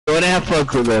wouldn't have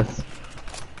fucked with us.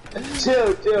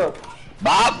 Chill.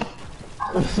 Bob!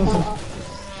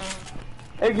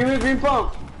 Hey, give me a green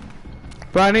pump.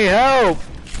 Bro, I need help.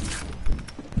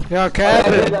 Y'all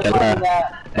capping.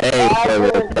 Hey,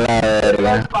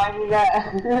 Finding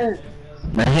that.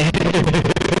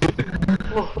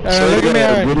 Look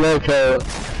at me.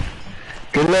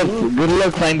 Good luck, Good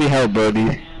luck finding help,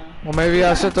 Brody. Well, maybe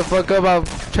I'll shut the fuck up. I'll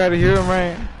try to hear him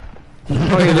right.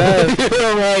 Oh, he left.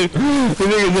 Yeah, right. The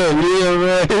nigga said, yeah,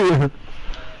 right.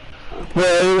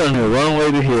 Well, you're on the wrong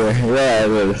way to here. Yeah, I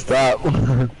better stop.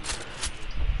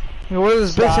 What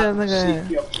is this bitch ass nigga?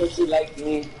 Your pussy like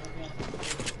me.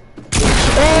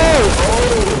 Oh!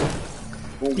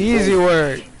 Easy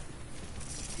work.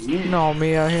 You know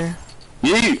me out here.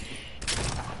 Yeah.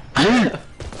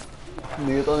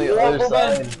 Nigga's on the other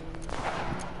side.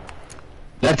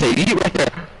 That's it, eat right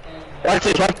there. Watch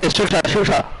this, shoot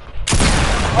shot.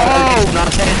 Oh!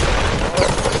 Not saying.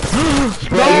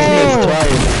 No!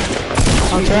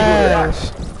 I'm trash.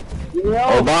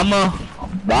 Obama.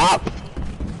 Bop.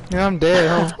 Yeah, I'm dead,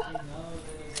 huh?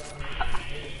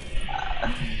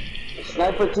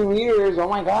 Snipe for 2 years, oh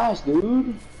my gosh,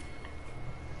 dude.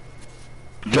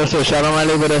 Joseph, shout out my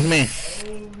label, that's me.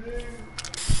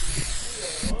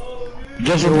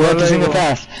 Joseph, what to sing it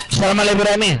fast? Shout out my label,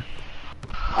 that's me.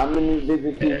 I'm in this bitch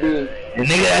with TV. The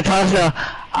nigga that talks now,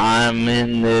 I'm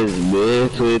in this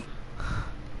bitch with...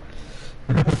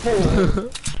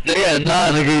 Nigga,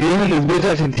 nah, nigga, you in this bitch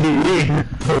watching TV.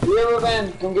 Yeah,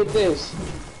 man, come get this.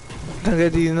 Don't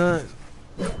get these nuts.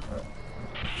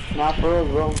 Not for real,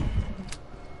 bro.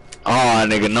 Oh,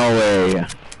 nigga, no way.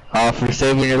 Oh, for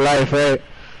saving your life, right?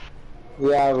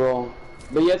 Yeah, bro.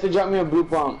 But you have to drop me a blue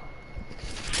pump.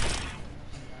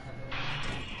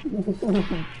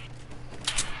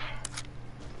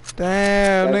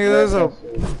 Damn, nigga,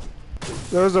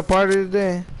 there was a party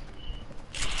today.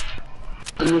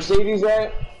 The Mercedes,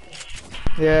 right?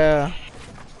 Yeah.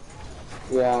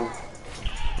 Yeah.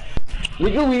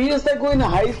 Nigga, we need to start going to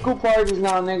high school parties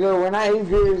now, nigga. We're not 8th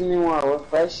graders anymore. We're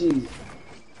freshies.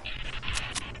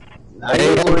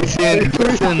 Hey, we seeing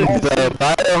the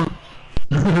bio.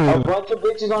 A bunch of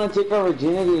bitches want to take our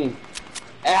virginity.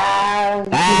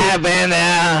 Man,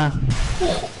 yeah.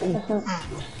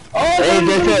 Oh, Hey,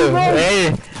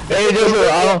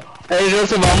 Joseph. Hey,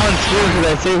 Joseph, I'm on screen because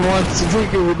I say he wants to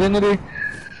take your virginity.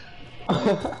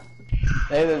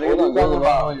 Hey, what are you talking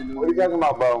about? What are you talking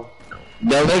about, bro?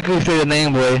 They'll make me say the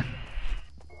name, boy.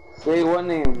 Say what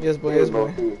name? Yes, boy, yes,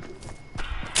 boy.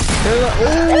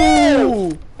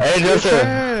 Ooh! Hey, Joseph.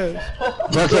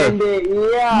 Yeah.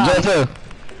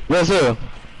 Joseph.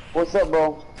 What's up,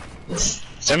 bro?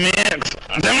 Send me X.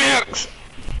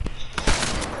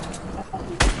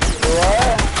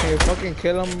 What? Hey, fucking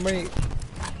kill him, mate.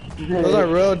 Those are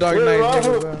real Dark Knight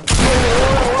niggas, bro.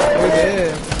 We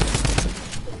dead.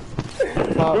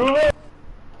 Pop.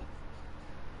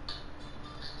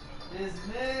 This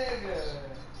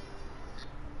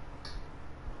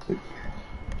nigga.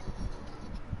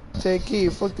 Take key,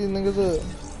 fuck these niggas up.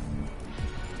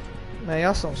 Man,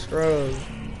 y'all some scrubs.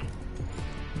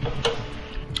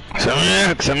 Some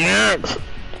X. I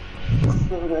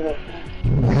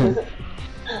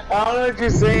don't know what you're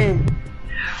saying.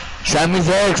 Sammy's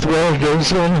X, bro. Go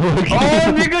show me.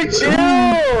 Oh, nigga, chill!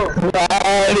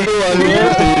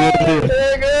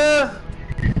 Nigga!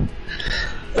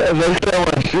 Look at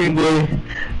my stream, boy.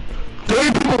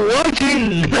 30 people watching!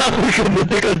 Now we can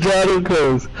make a Jado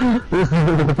goes.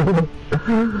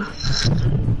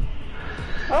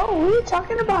 Oh, what are you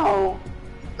talking about?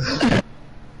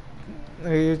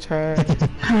 Are you trying?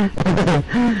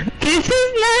 This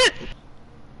is not...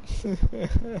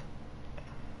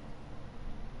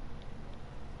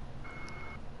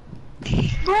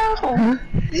 Bro,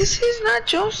 this is not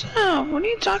Joseph. What are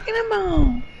you talking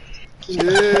about?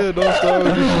 Yeah, don't start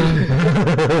with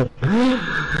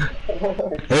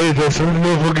Hey, that's some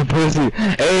motherfucking pussy.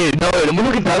 Hey, no, I'm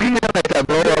fucking talking like that,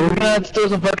 bro. We're gonna have to throw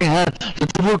some fucking hands. Hey,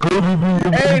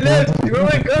 look,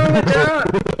 Ruben, go over down.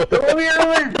 Go over here,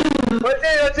 Ruben.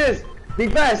 What's this?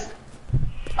 Big fast.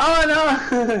 Oh no.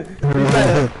 Big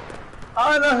fast.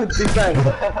 Oh no, big fast.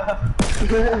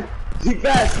 Big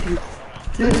fast.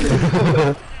 Big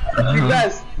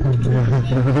fast.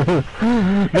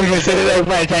 Nigga, say it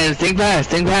like 5 times. Think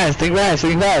fast.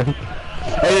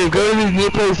 Hey, go to these new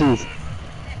places.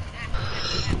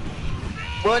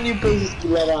 What new places to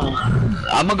let on?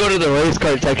 I'm gonna go to the race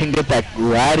car so I can get that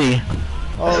ratty.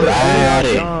 Oh,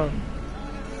 ratty.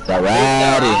 The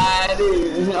ratty.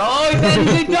 Oh, it's that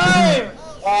big time!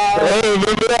 Hey,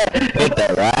 remember that? Get the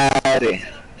ratty.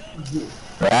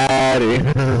 Daddy.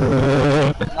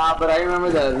 Nah, but I remember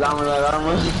that llama, El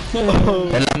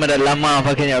lama de lama,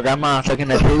 fucking your grandma, fucking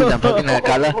the titties, and fucking the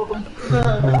cala.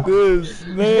 This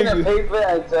You're gonna nigga. pay for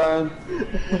that, John.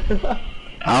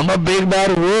 I'm a big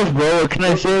bad wolf, bro. What can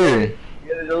I say?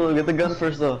 Get the gun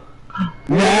first, though.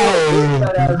 No.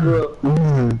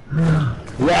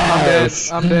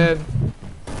 Yes. I'm dead.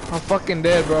 I'm fucking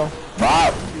dead, bro.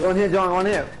 Bob. One hit, John, one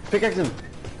hit. Pickaxe him.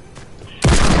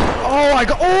 Oh, I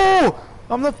got. Oh!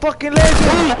 I'm the fucking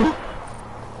legend!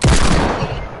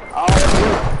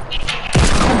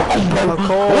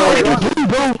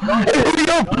 Hurry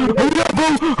up,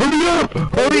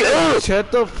 hurry up.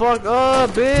 Shut the fuck up,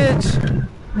 bitch!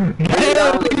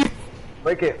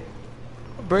 Break it.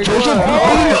 Break Joseph, what?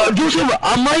 hurry, Joseph,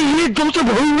 I'm right here, Joseph,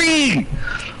 hurry.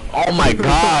 Oh my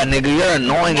god, nigga, you're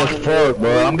annoying as fuck,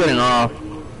 bro. I'm getting off.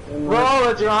 Bro,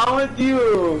 what's wrong with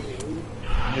you?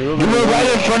 You were right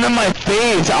in front of my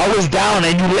face. I was down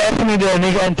and you left me there,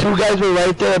 nigga, and two guys were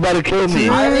right there about to kill me.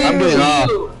 I'm getting off.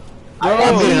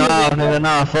 I'm getting off, nigga.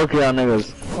 Nah, fuck y'all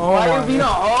niggas. Oh Why you my. being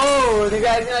oh, nigga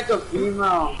acting like a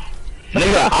female?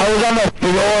 Nigga, I was on the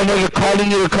floor, nigga, calling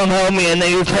you to come help me, and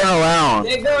then you turn around.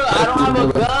 Nigga, I don't have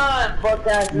a gun. Fuck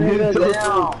ass nigga,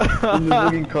 damn. In the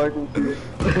fucking cartoon shit.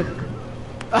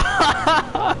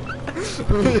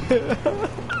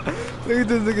 Look at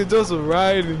this nigga Joseph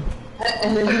riding.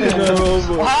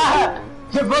 Ah,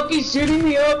 you're fucking shooting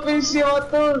me up and shit,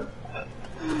 what the?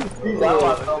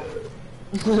 Oh,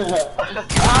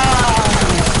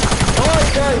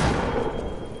 okay.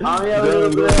 I'm here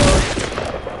with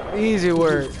a Easy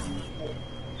work.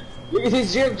 Look at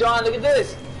this drip, John. Look at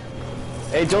this.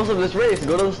 Hey, Joseph, let's race.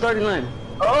 Go to the starting line.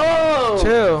 Oh!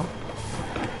 Chill.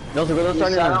 Joseph, go to the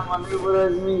starting line. Shout out my neighbor,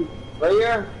 that's me. Right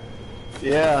here?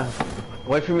 Yeah.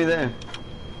 Wait for me there.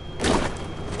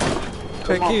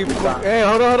 Hey, keep. Hey,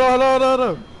 hold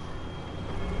on.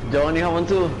 Johnny, you have one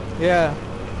too? Yeah.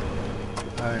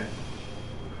 Alright.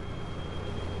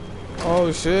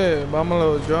 Oh shit, but I'm a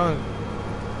little drunk.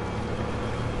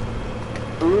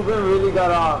 Ruben really got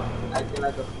off acting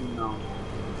like a female.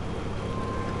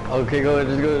 Okay, go,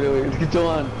 just go, let's get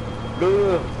John.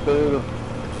 Go.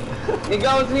 Nigga,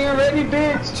 I wasn't even ready,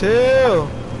 bitch. Chill.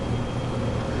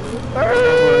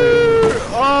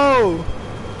 Oh!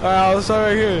 Alright, I'll start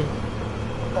right here.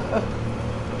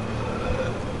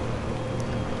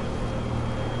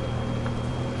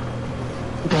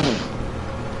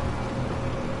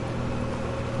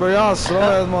 Bro, y'all slow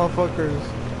ass motherfuckers.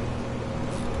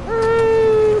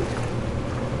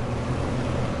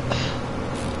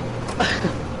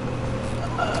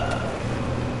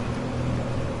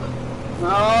 No,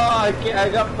 I can't, I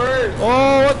got first.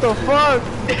 Oh, what the fuck?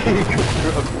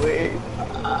 Wait.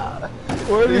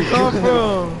 Where did you come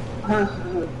from?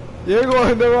 You're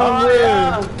going the wrong way.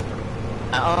 Yeah.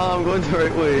 I'm going the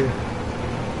right way.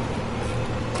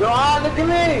 John, look at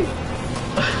me.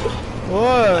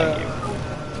 What?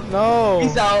 No.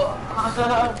 Peace out.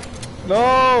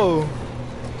 No.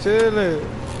 Chill it.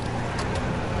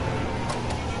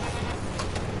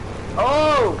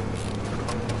 Oh.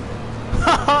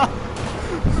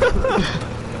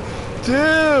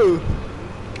 Chill.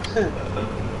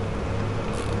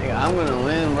 Nigga, I'm gonna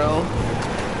win, bro.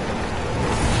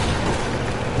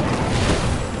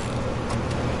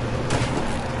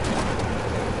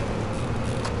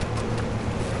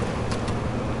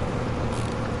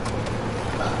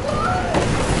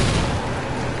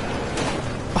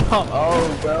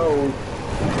 Oh, bro.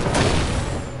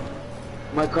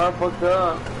 My car fucked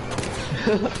up.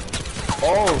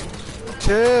 Oh.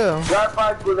 Chill. Drive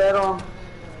by, culero.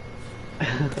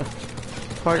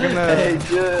 Fucking Hey,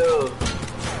 chill.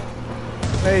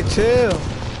 Hey, chill.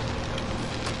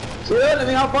 Chill, let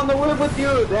me hop on the whip with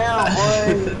you. Damn,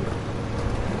 boy.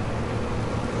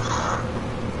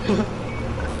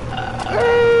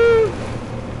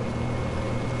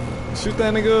 Shoot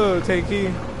that nigga, take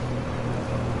key.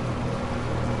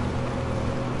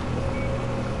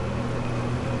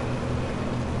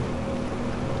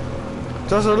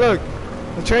 Joseph, look.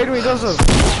 Trade me, Joseph.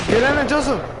 Get in there,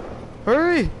 Joseph.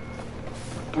 Hurry.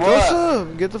 What?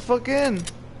 Joseph, get the fuck in.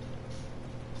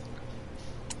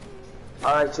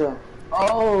 Alright, chill.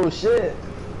 Oh, shit.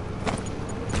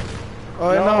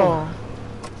 Oh, no.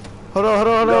 Hold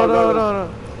on.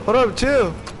 Hold up,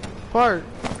 chill. Park.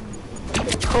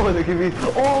 Oh, look at me.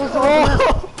 Oh,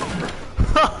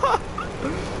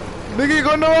 Nigga, you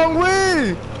going the wrong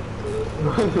way.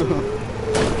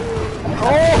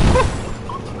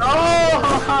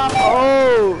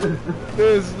 Oh,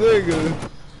 this nigga.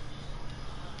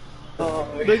 Oh,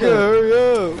 Nigga, hurry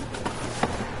up.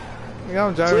 Nigga,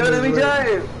 I'm driving. chill, let this me way.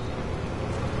 drive.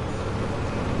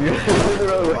 You're going the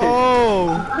wrong way. Oh!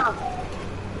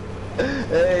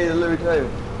 Hey, let me try you.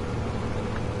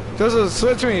 Just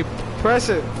switch me. Press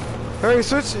it. Hurry,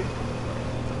 switch it.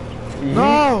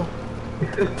 No!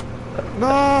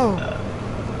 No!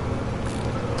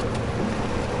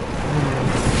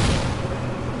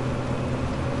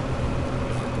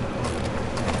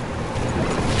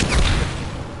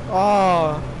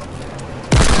 Oh!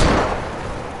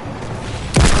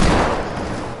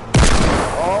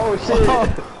 Oh shit!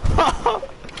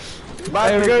 Bye,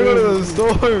 Hey, we gotta go to the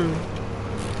store.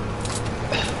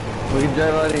 We can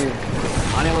drive out of here.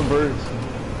 I need my birds.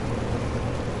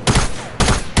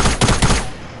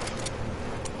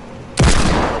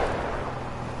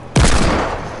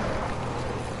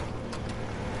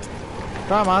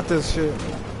 I'm out this shit.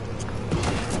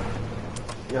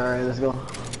 Yeah, alright, let's go.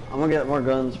 I'm gonna get more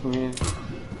guns from here.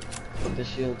 With the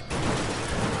shields.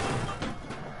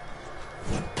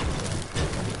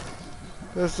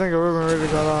 This thing of ribbon already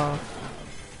got off.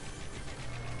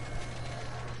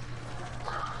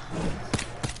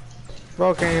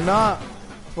 Bro, can you not?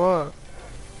 Fuck.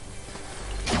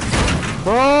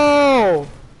 Bro!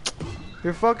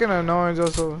 You're fucking annoying,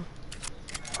 Joseph.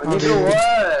 You do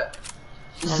what?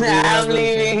 I'm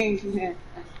leaving.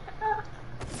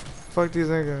 Fuck these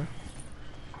niggas.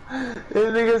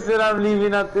 This nigga said I'm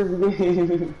leaving out this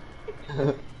game.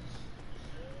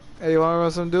 Hey, you wanna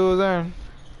run some duels there?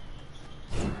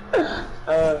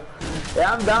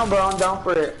 Yeah, I'm down, bro. I'm down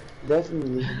for it.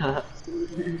 Definitely.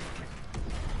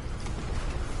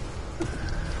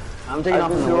 I'm taking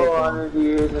off in the 100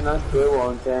 years and I still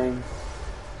won't change.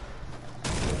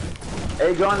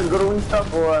 Hey, John, let's go to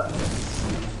Wingstop or what?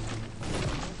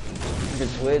 You can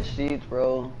switch seats,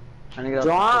 bro. Trying to get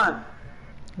John!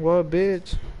 What,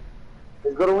 bitch?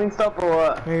 Let's go to Wingstop or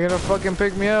what? You gonna fucking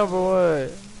pick me up or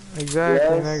what?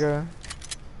 Exactly, yes. nigga.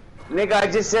 Nigga, I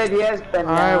just said yes, Ben.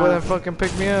 Alright, well then fucking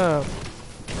pick me up.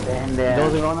 Ben.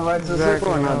 Those are on the right to the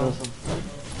circle or not?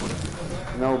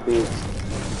 No, bitch.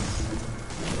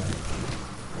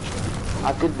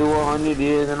 I could do 100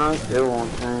 years and I still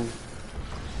won't change.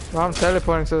 Well, I'm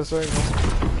teleporting to the circle.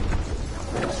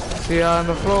 See ya on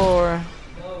the floor.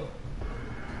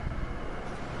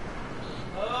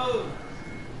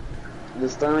 The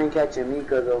storm ain't catching me,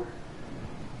 cuz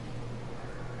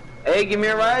hey, give me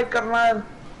a ride, carnal.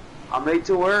 I'm late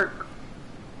to work.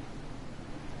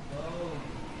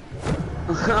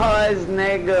 Oh, this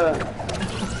nigga.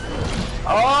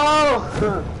 Oh!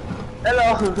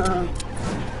 Hello.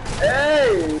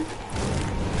 Hey!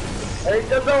 Hey,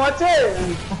 cuz watch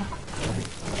it!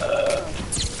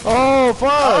 Oh,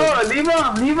 fuck! Oh,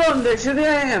 leave him, they're shooting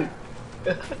at him.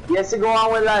 He has to go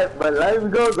on with life, but life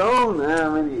goes on.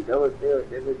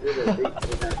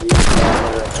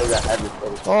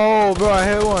 Oh, bro, I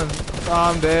hit one. Oh,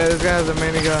 I'm dead. This guy has a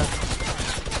minigun.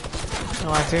 Oh,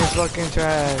 my team's fucking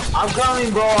trash. I'm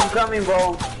coming,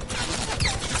 bro.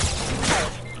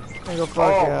 Nigga,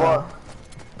 fuck yeah. Fuck.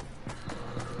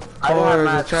 I don't Or have the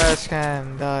mats. trash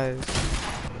can dies.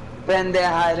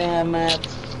 Pendeja, I didn't have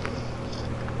mats.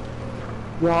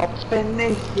 Yo,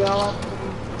 pendejo.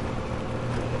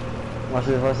 Watch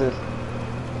this.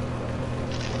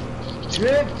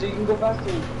 Drift, so you can go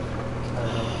faster.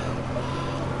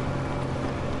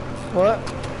 What?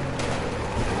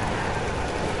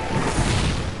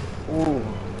 Ooh.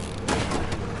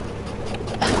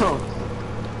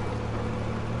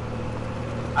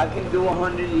 I can do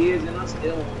 100 years and I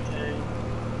still won't change.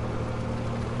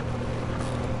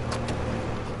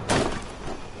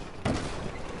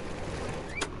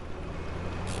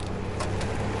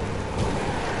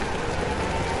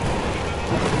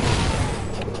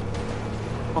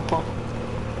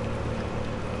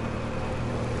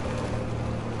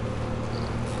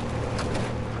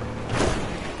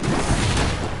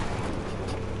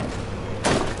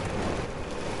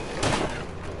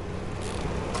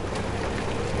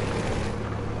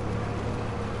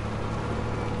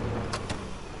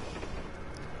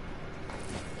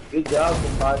 Good job,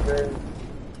 compadre.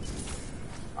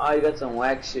 Oh, you got some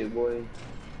whack shit, boy.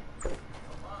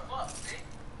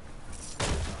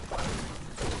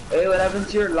 Hey, what happened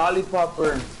to your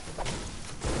lollipopper?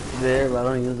 There, but I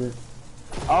don't use it.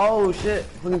 Oh shit!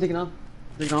 Fucking take it off.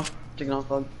 Take it off,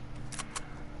 bug.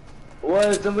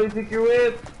 What? Somebody took your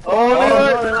whip? Oh, no!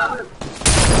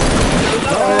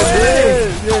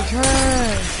 You're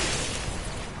trash.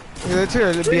 You're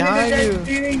trash. Behind you.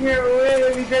 Stealing your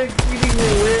whip. He said stealing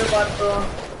your whip, bro.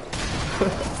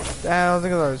 Damn, I don't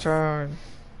think it's our turn.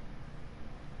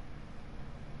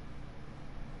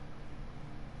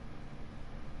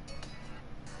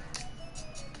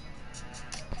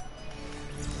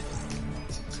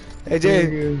 Hey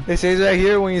Jay, it says right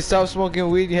here when you stop smoking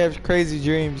weed, you have crazy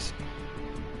dreams.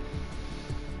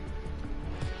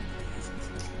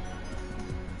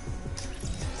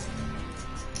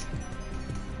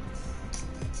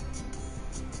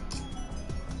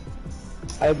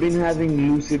 I've been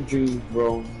having lucid dreams,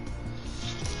 bro.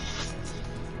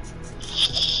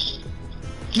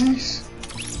 Peace.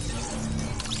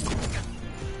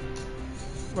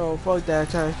 Bro, fuck that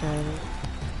Titanic.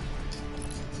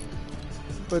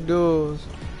 But dudes.